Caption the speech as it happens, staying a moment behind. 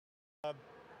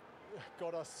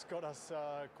got us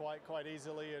quite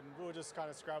easily, and we were just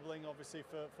kind of scrabbling, obviously,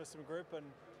 for some grip. And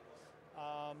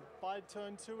by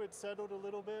turn 2, it settled a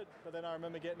little bit, but then I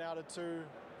remember getting out of 2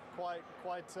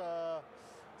 quite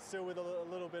still with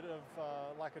a little bit of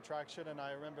lack of traction, and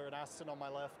I remember an Aston on my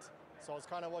left, so I was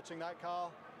kind of watching that car,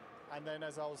 and then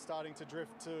as I was starting to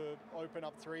drift to open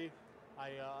up 3, I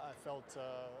felt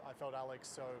Alex.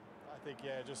 So I think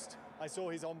I saw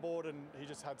he's on board, and he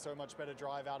just had so much better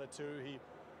drive out of 2.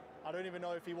 I don't even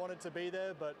know if he wanted to be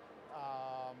there, but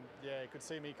he could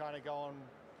see me kind of going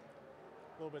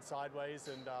a little bit sideways,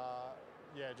 and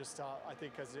I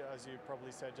think as you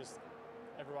probably said, just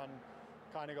everyone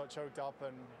kind of got choked up,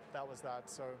 and that was that.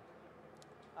 So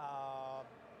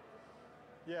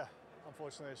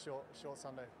unfortunately a short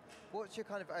Sunday. What's your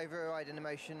kind of overriding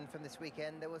emotion from this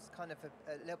weekend? There was kind of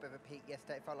a little bit of a peak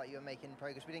yesterday. It felt like you were making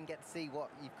progress. We didn't get to see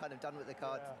what you've kind of done with the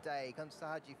car today. So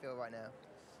how do you feel right now?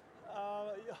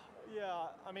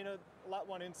 I mean, a lap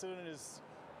 1 incident is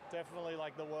definitely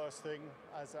like the worst thing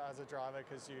as a driver,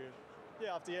 because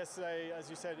after yesterday, as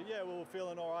you said, we were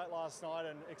feeling all right last night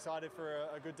and excited for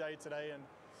a good day today, and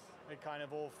it kind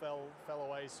of all fell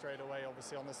away straight away,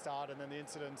 obviously on the start, and then the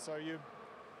incident. So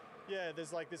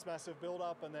there's like this massive build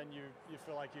up, and then you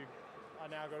feel like I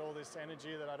now got all this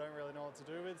energy that I don't really know what to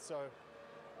do with. So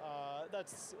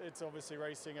it's obviously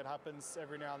racing. It happens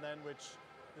every now and then, which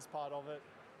is part of it.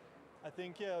 I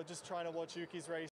think just trying to watch Yuki's race